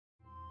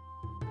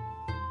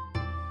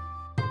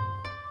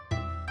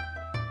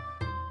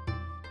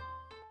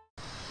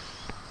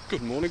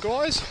Good morning,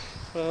 guys.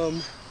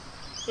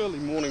 Early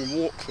morning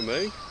walk for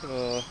me.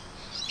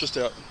 Just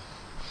out.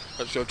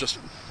 Actually, I've just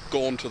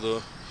gone to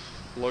the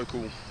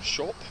local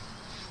shop,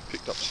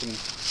 picked up some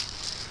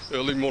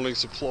early morning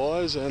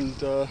supplies, and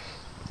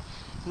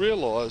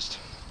realised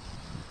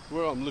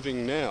where I'm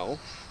living now.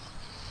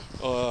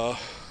 I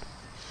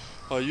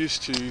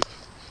used to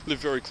live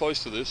very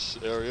close to this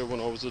area when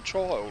I was a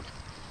child,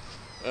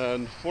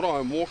 and what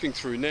I'm walking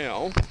through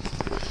now,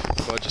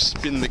 if I just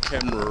spin the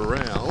camera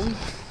around,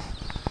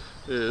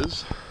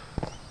 is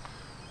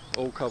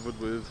all covered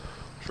with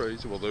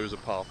trees. Well, there is a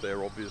path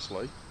there,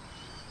 obviously,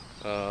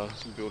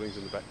 some buildings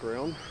in the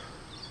background,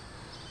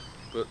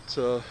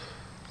 but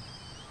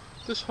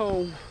this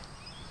whole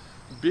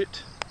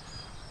bit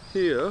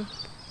here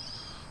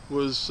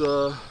was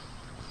a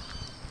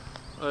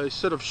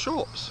set of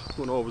shops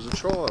when I was a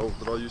child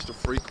that I used to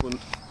frequent.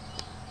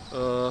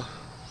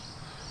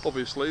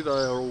 Obviously they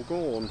are all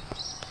gone,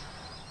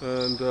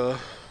 and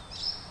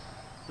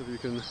if you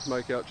can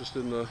make out just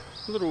in the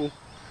little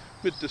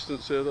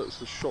mid-distance there, that's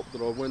the shop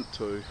that I went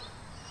to.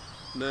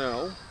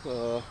 Now,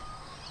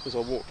 as I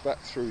walked back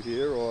through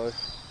here,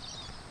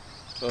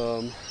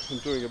 I'm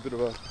doing a bit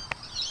of a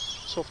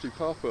softy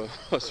papa,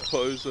 I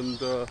suppose,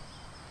 and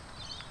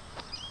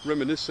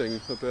reminiscing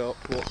about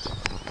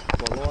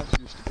what my life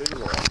used to be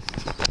like.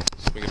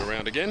 Swing it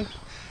around again,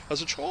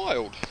 as a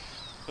child,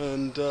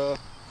 and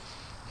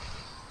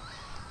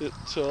it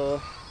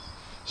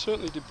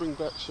certainly did bring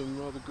back some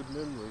rather good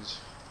memories.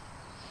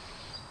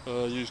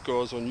 You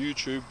guys on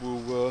YouTube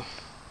will,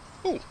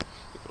 oh, look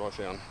what I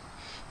found.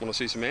 Want to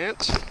see some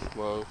ants?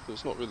 Well,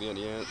 there's not really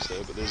any ants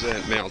there, but there's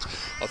ant mounds.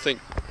 I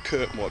think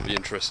Kurt might be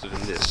interested in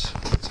this.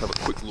 Let's have a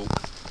quick look,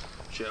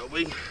 shall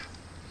we?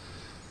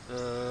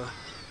 There's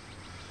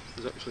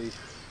actually,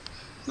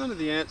 none of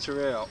the ants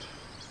are out,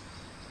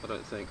 I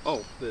don't think.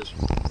 Oh, there's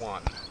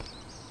one, I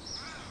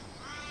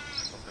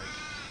think,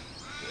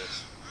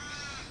 yes.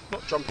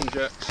 Not jumping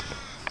jacks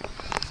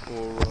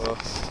or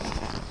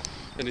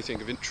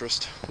anything of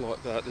interest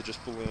like that, they're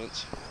just bull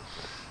ants.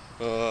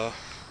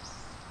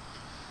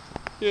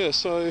 Yeah,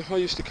 so I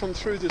used to come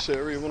through this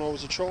area when I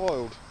was a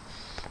child.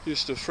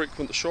 Used to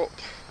frequent the shop,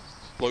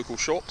 local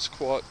shops,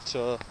 quite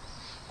a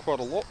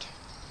lot,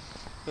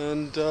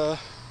 and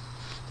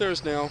there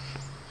is now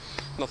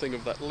nothing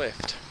of that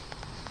left.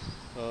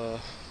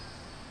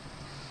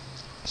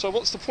 So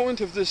what's the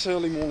point of this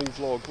early morning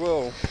vlog?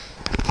 Well,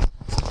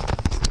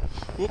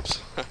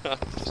 whoops,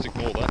 just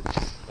ignore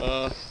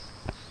that.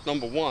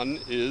 Number one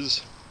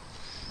is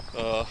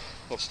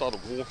I've started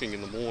walking in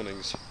the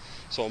mornings,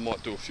 so I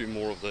might do a few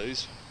more of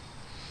these.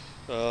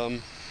 I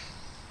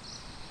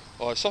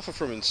suffer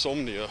from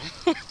insomnia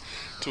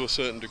to a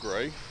certain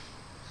degree,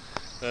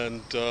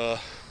 and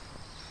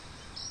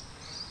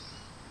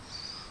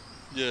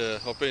yeah,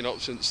 I've been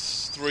up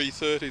since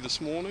 3:30 this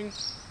morning.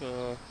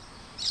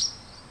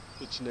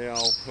 It's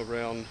now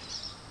around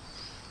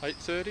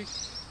 8:30.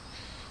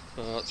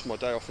 It's my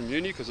day off from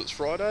uni because it's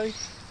Friday,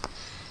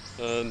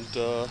 and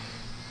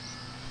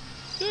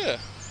yeah,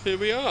 here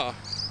we are,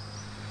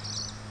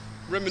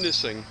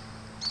 reminiscing.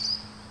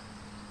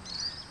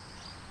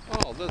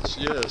 Oh, that's,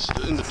 yes,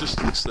 in the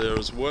distance there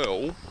as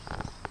well.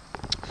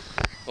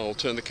 I'll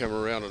turn the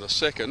camera around in a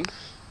second.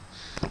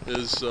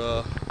 There's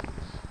I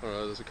don't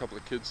know, there's a couple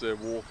of kids there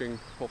walking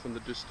off in the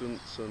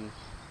distance and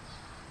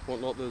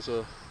whatnot. There's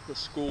a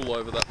school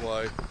over that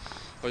way.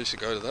 I used to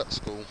go to that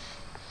school.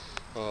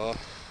 I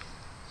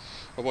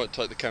won't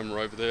take the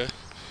camera over there. It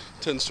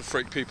tends to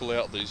freak people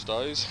out these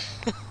days.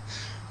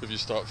 If you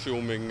start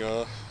filming,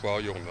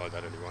 well, you'll know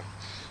that anyway.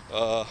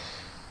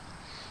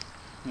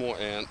 More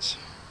ants.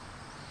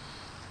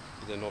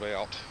 They're not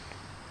out.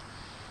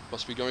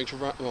 Must be going to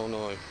rain. Oh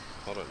no,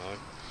 I don't know.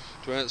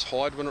 Do ants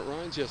hide when it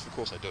rains? Yes, of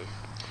course they do.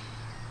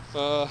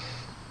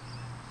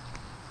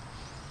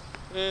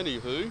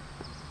 Anywho,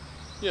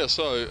 yeah,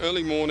 so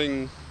early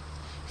morning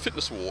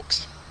fitness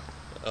walks.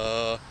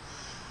 As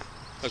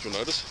you'll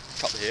notice,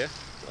 cut the hair.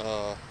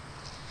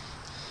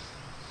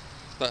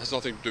 That has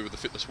nothing to do with the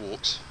fitness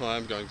walks. I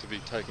am going to be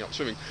taking up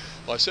swimming.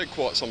 I said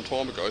quite some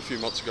time ago, a few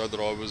months ago, that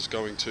I was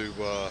going to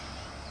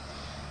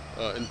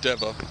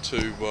endeavour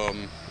to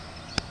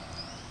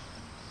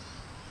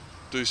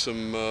do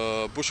some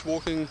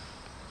bushwalking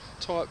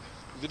type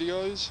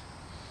videos,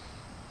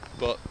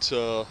 but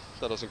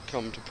that doesn't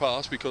come to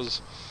pass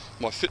because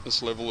my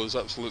fitness level is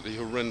absolutely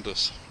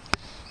horrendous.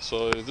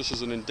 So this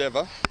is an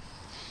endeavour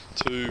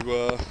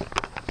to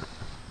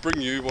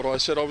bring you what I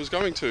said I was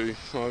going to.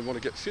 I want to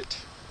get fit,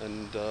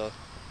 and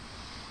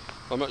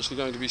I'm actually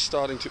going to be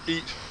starting to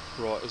eat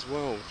right as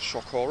well.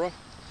 Shock horror.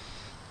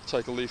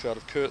 Take a leaf out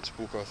of Kurt's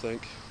book, I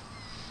think.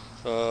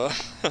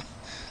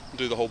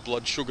 Do the whole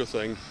blood sugar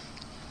thing.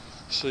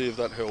 See if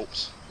that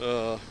helps.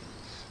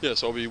 Yeah,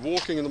 so I'll be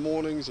walking in the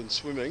mornings and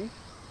swimming.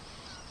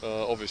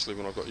 Obviously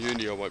when I've got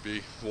uni I won't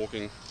be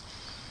walking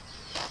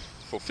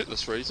for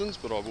fitness reasons,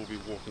 but I will be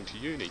walking to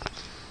uni.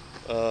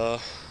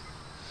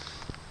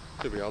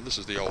 Here we are, this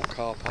is the old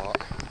car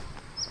park,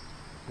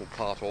 or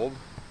part of.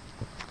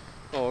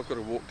 Oh, I've got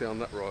to walk down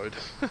that road.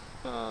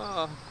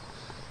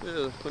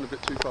 Yeah, went a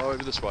bit too far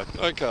over this way.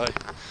 Okay,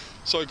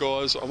 so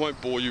guys, I won't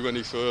bore you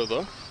any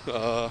further.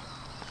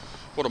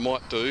 What I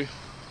might do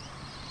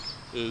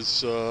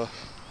is do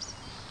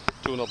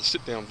another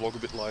sit-down vlog a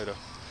bit later,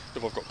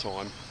 if I've got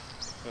time.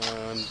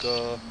 And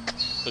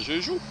as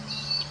usual,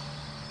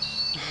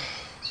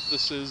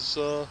 this is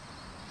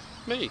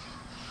me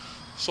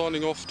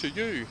signing off to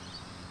you,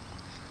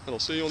 and I'll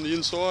see you on the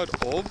inside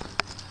of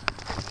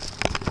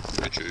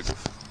YouTube.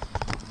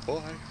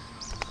 Bye.